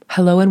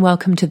Hello and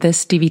welcome to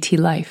This DVT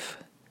Life.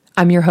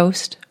 I'm your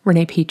host,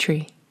 Renee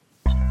Petrie.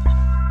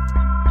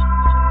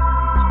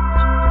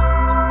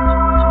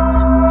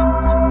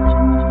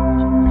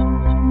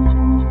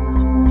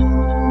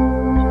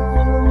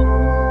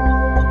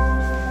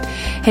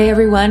 Hey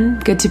everyone,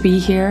 good to be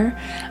here.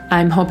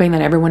 I'm hoping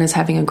that everyone is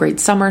having a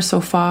great summer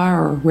so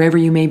far, or wherever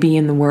you may be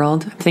in the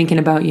world. I'm thinking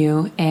about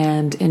you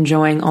and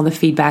enjoying all the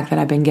feedback that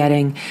I've been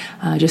getting,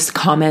 just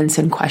comments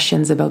and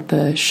questions about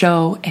the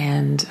show,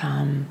 and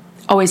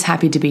always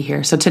happy to be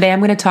here. So today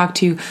I'm going to talk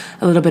to you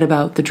a little bit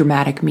about the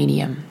dramatic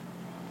medium.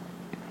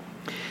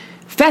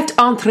 Faites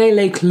entrer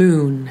les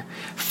clowns.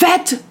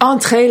 Faites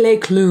entrer les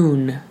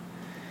clowns.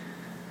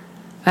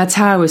 That's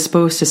how I was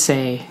supposed to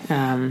say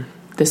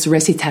this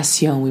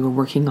recitation we were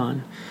working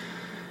on.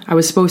 I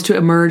was supposed to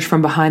emerge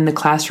from behind the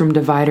classroom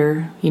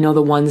divider, you know,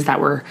 the ones that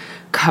were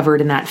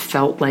covered in that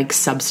felt-like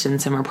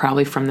substance and were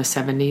probably from the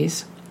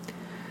 70s.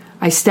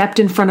 I stepped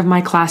in front of my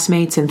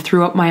classmates and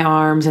threw up my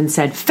arms and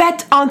said,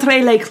 Faites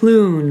entrer les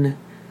clowns,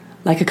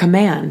 like a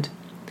command.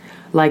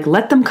 Like,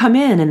 let them come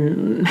in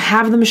and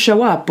have them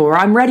show up, or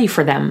I'm ready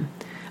for them.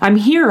 I'm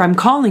here, I'm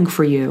calling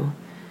for you.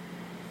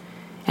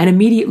 And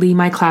immediately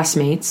my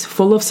classmates,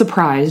 full of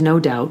surprise, no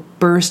doubt,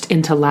 burst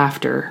into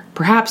laughter,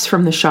 perhaps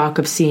from the shock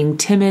of seeing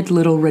timid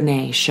little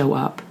Renee show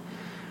up.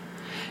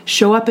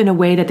 Show up in a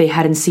way that they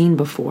hadn't seen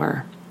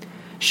before.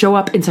 Show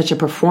up in such a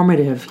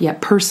performative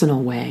yet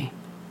personal way.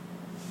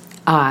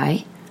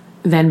 I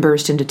then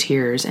burst into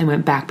tears and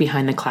went back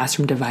behind the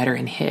classroom divider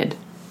and hid.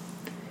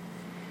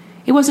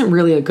 It wasn't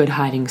really a good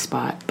hiding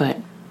spot, but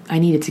I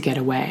needed to get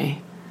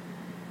away.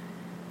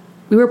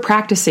 We were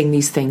practicing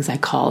these things I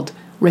called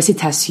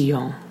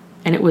recitation,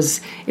 and it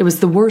was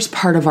the worst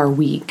part of our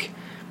week.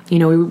 You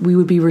know, we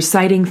would be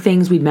reciting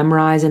things we'd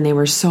memorize, and they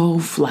were so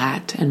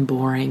flat and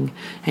boring,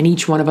 and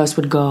each one of us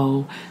would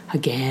go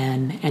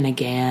again and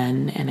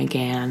again and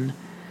again.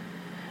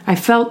 I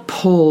felt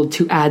pulled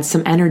to add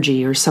some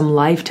energy or some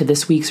life to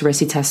this week's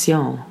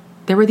recitation.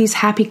 There were these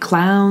happy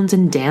clowns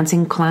and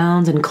dancing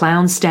clowns and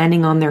clowns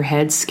standing on their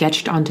heads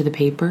sketched onto the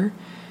paper.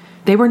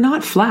 They were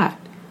not flat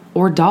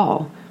or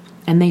dull,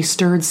 and they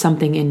stirred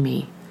something in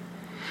me.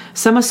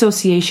 Some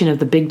association of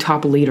the big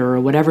top leader or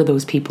whatever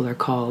those people are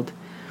called.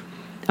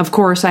 Of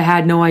course, I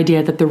had no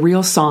idea that the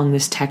real song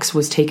this text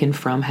was taken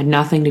from had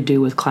nothing to do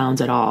with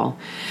clowns at all.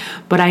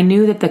 But I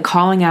knew that the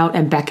calling out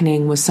and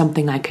beckoning was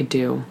something I could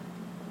do.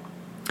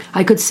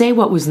 I could say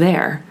what was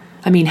there.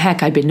 I mean,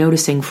 heck, I'd been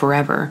noticing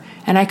forever,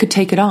 and I could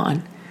take it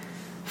on.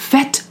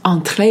 Faites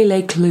entrer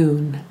les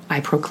clowns, I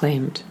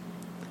proclaimed.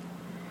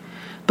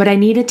 But I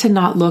needed to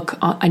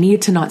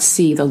not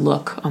see the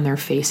look on their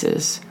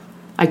faces.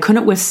 I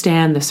couldn't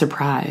withstand the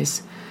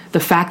surprise, the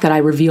fact that I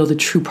revealed a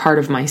true part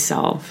of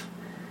myself.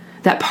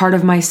 That part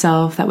of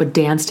myself that would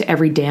dance to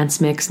every dance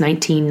mix,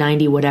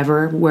 1990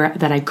 whatever,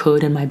 that I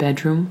could in my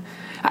bedroom.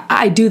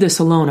 I do this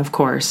alone, of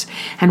course,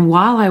 and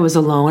while I was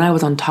alone, I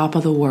was on top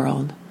of the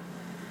world.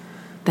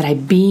 That I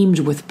beamed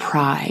with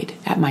pride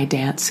at my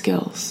dance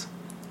skills.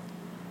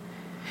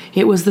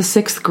 It was the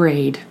 6th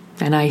grade,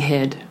 and I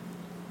hid.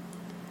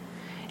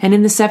 And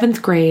in the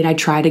 7th grade, I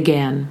tried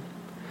again.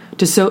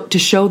 To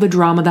show the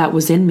drama that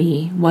was in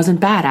me wasn't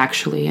bad,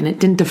 actually, and it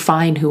didn't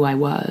define who I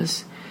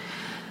was.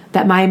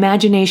 That my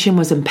imagination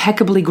was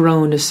impeccably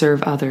grown to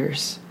serve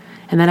others,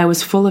 and that I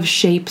was full of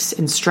shapes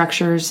and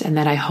structures, and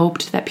that I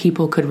hoped that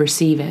people could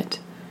receive it.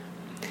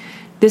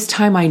 This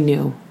time I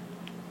knew.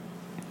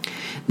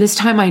 This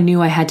time I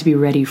knew I had to be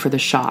ready for the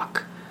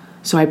shock,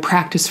 so I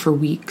practiced for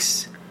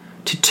weeks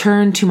to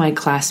turn to my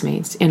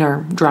classmates, in our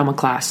drama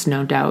class,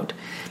 no doubt,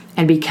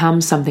 and become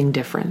something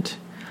different.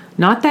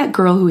 Not that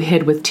girl who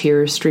hid with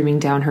tears streaming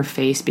down her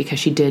face because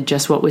she did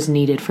just what was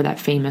needed for that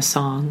famous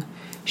song.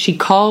 She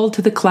called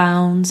to the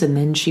clowns and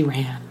then she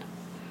ran.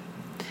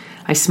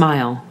 I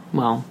smile,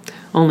 well,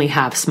 only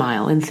half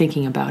smile in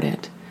thinking about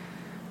it.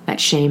 That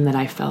shame that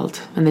I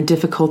felt, and the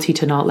difficulty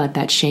to not let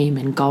that shame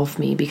engulf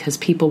me because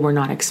people were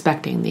not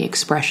expecting the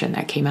expression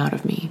that came out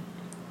of me.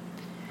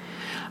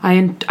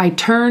 I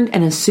turned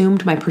and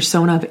assumed my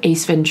persona of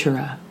Ace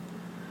Ventura.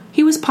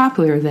 He was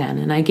popular then,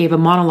 and I gave a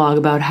monologue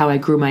about how I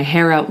grew my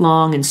hair out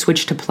long and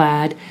switched to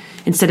plaid,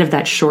 instead of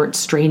that short,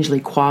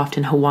 strangely coiffed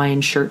and Hawaiian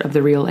shirt of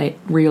the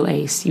real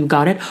Ace. You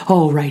got it?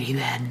 Alrighty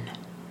then.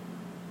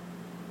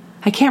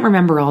 I can't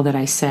remember all that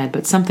I said,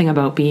 but something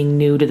about being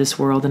new to this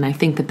world, and I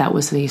think that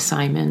was the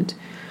assignment.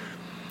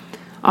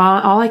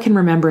 All I can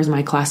remember is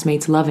my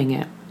classmates loving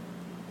it.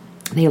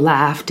 They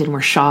laughed and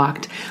were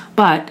shocked,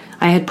 but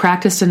I had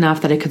practiced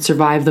enough that I could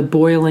survive the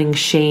boiling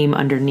shame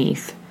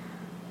underneath.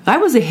 I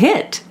was a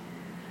hit,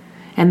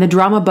 and the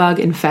drama bug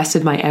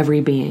infested my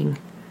every being.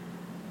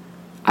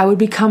 I would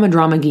become a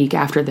drama geek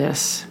after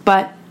this,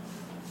 but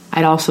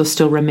I'd also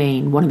still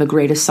remain one of the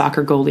greatest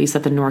soccer goalies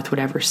that the North would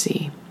ever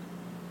see.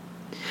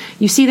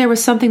 You see, there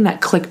was something that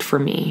clicked for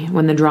me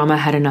when the drama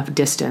had enough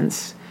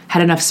distance,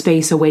 had enough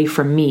space away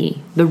from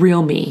me, the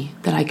real me,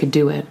 that I could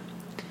do it.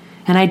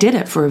 And I did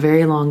it for a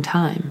very long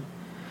time.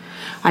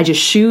 I just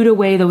shooed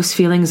away those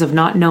feelings of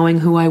not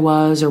knowing who I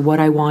was or what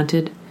I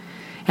wanted,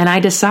 and I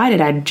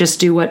decided I'd just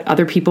do what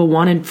other people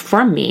wanted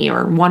from me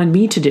or wanted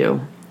me to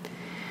do.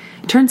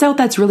 It turns out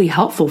that's really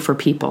helpful for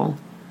people,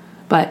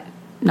 but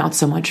not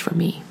so much for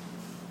me.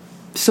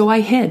 So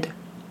I hid.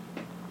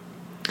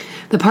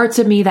 The parts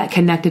of me that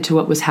connected to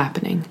what was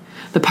happening,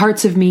 the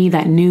parts of me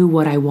that knew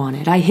what I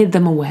wanted, I hid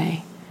them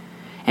away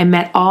and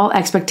met all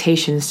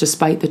expectations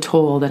despite the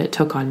toll that it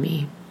took on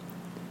me.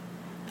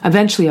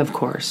 Eventually, of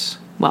course,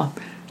 well,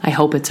 I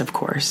hope it's of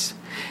course,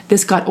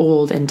 this got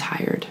old and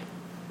tired.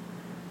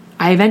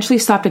 I eventually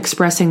stopped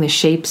expressing the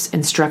shapes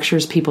and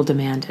structures people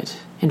demanded.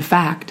 In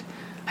fact,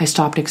 I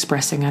stopped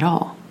expressing at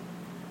all.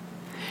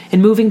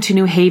 In moving to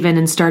New Haven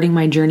and starting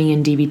my journey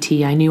in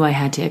DBT, I knew I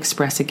had to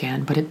express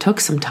again, but it took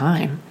some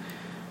time.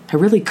 I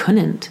really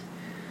couldn't.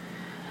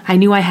 I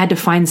knew I had to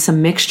find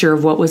some mixture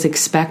of what was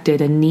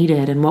expected and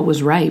needed and what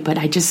was right, but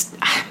I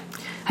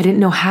didn't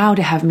know how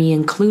to have me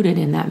included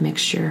in that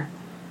mixture.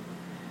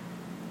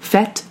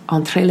 Faites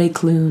entre les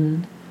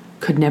clowns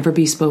could never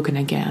be spoken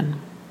again.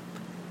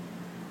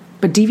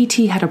 But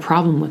DBT had a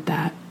problem with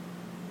that.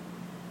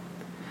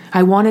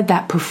 I wanted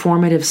that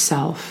performative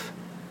self,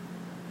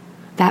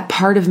 that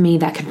part of me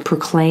that could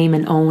proclaim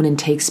and own and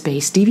take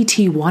space.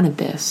 DBT wanted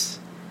this.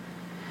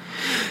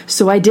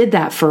 So I did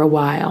that for a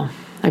while.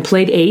 I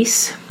played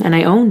ace, and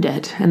I owned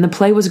it, and the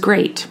play was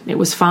great. It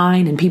was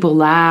fine, and people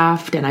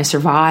laughed, and I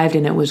survived,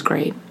 and it was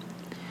great.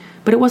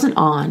 But it wasn't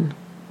on,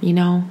 you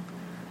know?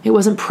 It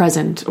wasn't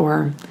present,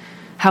 or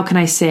how can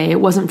I say, it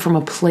wasn't from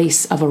a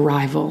place of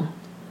arrival.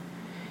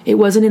 It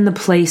wasn't in the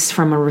place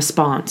from a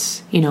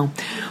response. You know,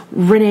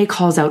 Renee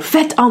calls out,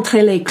 faites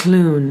entrer les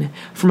clowns,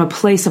 from a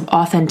place of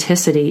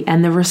authenticity,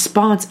 and the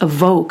response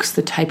evokes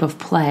the type of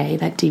play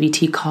that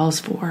DBT calls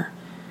for.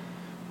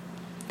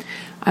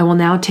 I will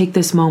now take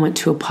this moment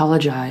to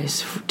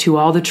apologize to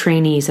all the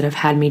trainees that have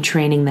had me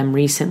training them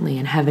recently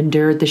and have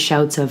endured the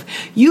shouts of,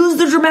 use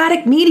the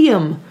dramatic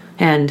medium,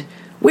 and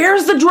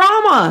where's the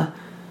drama?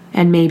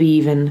 And maybe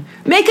even,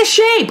 make a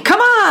shape,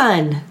 come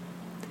on!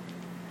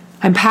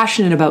 I'm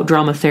passionate about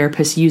drama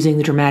therapists using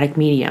the dramatic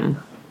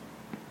medium,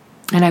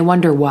 and I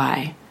wonder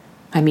why.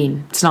 I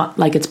mean, it's not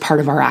like it's part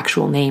of our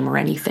actual name or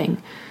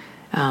anything.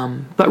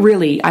 But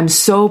really, I'm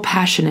so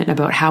passionate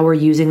about how we're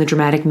using the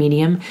dramatic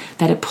medium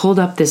that it pulled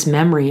up this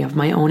memory of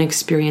my own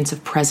experience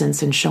of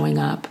presence and showing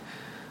up.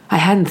 I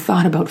hadn't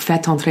thought about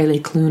Faites entre les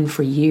clowns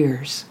for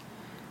years.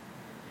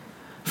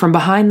 From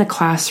behind the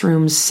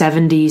classroom's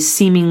 70s,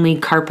 seemingly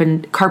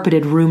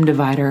carpeted room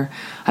divider,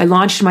 I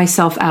launched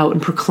myself out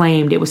and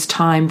proclaimed it was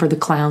time for the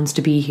clowns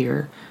to be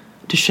here,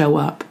 to show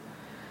up.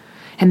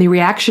 And the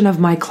reaction of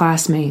my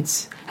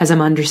classmates, as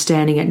I'm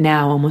understanding it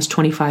now almost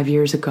 25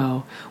 years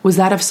ago, was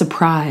that of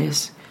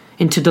surprise,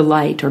 into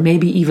delight, or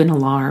maybe even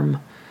alarm,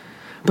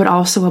 but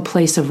also a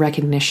place of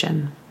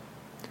recognition,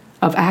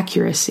 of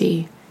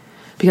accuracy,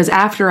 because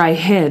after I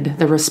hid,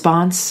 the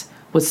response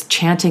was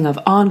chanting of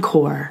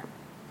encore,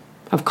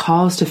 of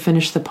calls to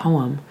finish the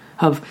poem,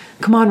 of,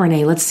 come on,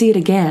 Renee, let's see it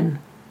again.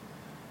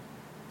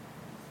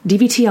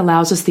 DBT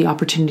allows us the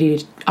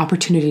opportunity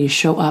to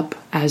show up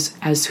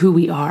as who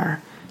we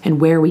are, and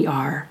where we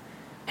are,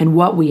 and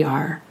what we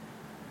are.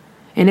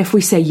 And if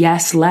we say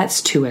yes, let's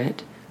to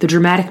it, the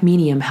dramatic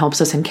medium helps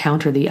us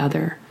encounter the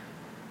other.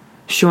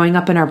 Showing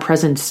up in our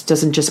presence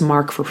doesn't just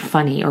mark for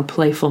funny or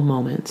playful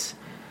moments.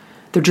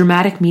 The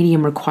dramatic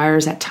medium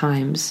requires at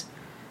times,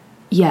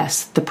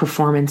 yes, the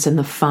performance and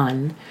the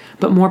fun,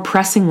 but more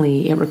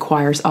pressingly, it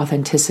requires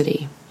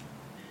authenticity.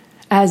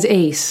 As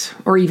Ace,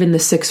 or even the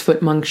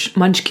 6-foot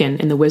munchkin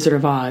in The Wizard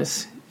of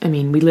Oz, I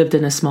mean, we lived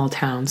in a small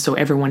town, so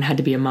everyone had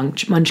to be a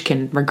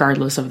munchkin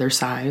regardless of their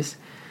size.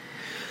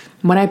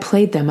 When I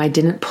played them, I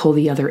didn't pull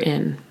the other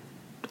in.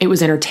 It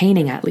was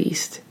entertaining, at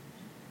least.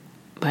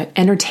 But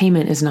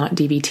entertainment is not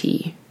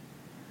DBT.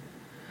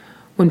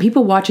 When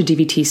people watch a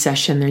DBT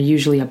session, they're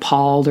usually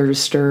appalled or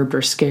disturbed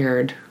or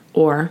scared,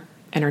 or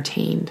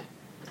entertained.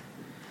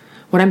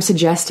 What I'm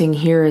suggesting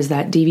here is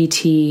that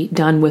DBT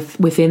done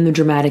within the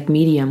dramatic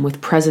medium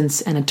with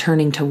presence and a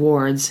turning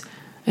towards,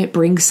 it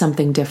brings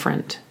something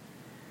different.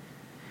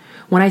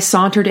 When I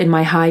sauntered in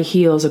my high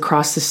heels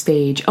across the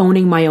stage,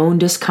 owning my own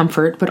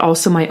discomfort, but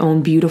also my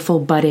own beautiful,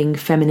 budding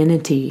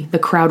femininity, the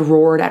crowd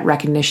roared at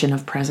recognition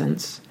of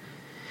presence,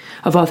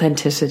 of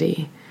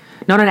authenticity.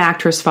 Not an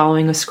actress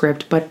following a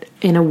script, but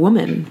in a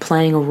woman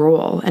playing a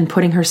role and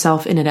putting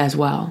herself in it as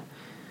well.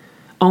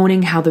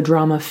 Owning how the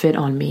drama fit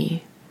on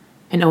me,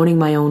 and owning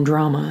my own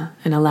drama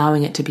and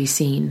allowing it to be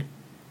seen.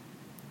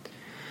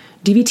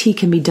 DBT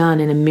can be done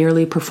in a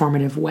merely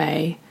performative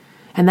way,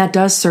 and that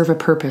does serve a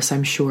purpose,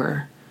 I'm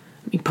sure.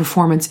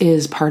 Performance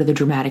is part of the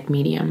dramatic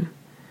medium.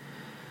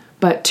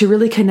 But to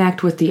really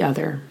connect with the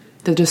other,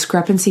 the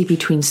discrepancy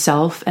between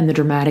self and the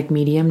dramatic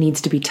medium needs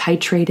to be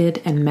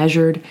titrated and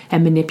measured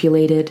and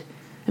manipulated.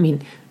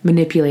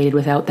 Manipulated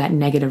without that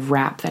negative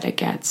rap that it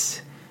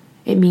gets.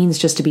 It means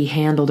just to be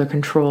handled or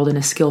controlled in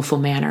a skillful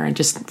manner and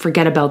just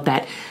forget about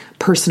that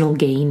personal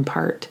gain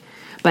part.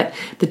 But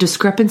the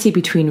discrepancy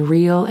between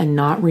real and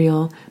not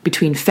real,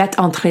 between Faites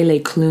entre les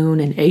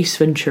clowns and Ace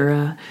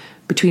Ventura,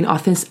 between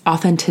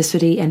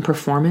authenticity and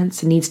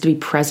performance needs to be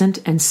present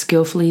and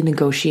skillfully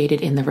negotiated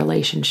in the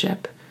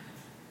relationship.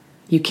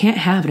 You can't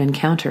have an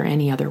encounter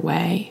any other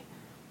way.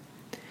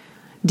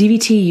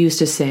 DVT used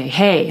to say,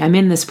 hey, I'm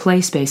in this play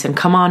space and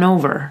come on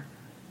over,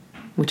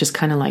 which is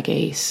kind of like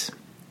Ace.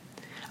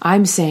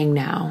 I'm saying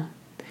now,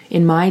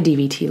 in my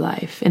DVT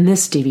life, in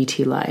this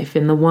DVT life,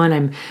 in the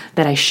one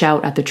that I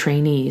shout at the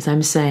trainees,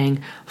 I'm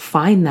saying,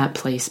 find that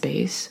play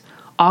space,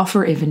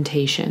 offer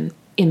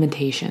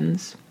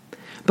invitations,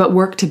 but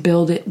work to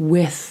build it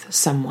with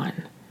someone.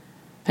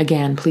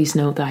 Again, please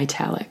note the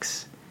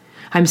italics.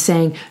 I'm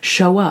saying,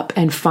 show up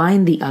and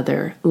find the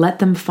other, let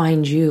them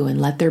find you, and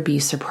let there be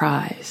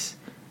surprise.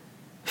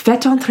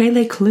 Faites entrer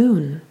les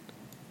clowns.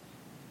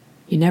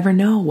 You never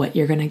know what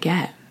you're going to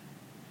get.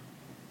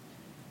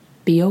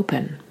 Be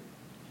open.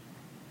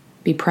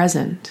 Be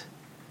present.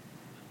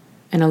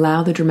 And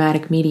allow the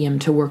dramatic medium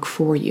to work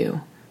for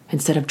you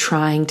instead of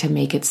trying to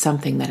make it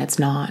something that it's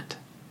not.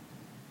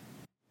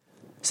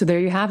 So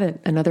there you have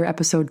it, another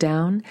episode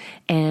down,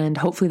 and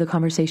hopefully the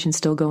conversation's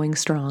still going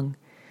strong.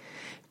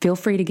 Feel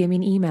free to give me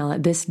an email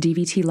at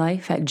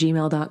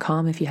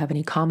thisdvtlife@gmail.com if you have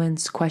any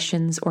comments,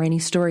 questions, or any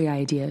story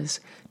ideas.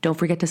 Don't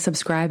forget to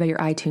subscribe at your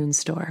iTunes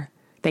store.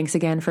 Thanks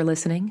again for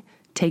listening.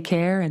 Take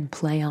care and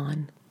play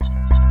on.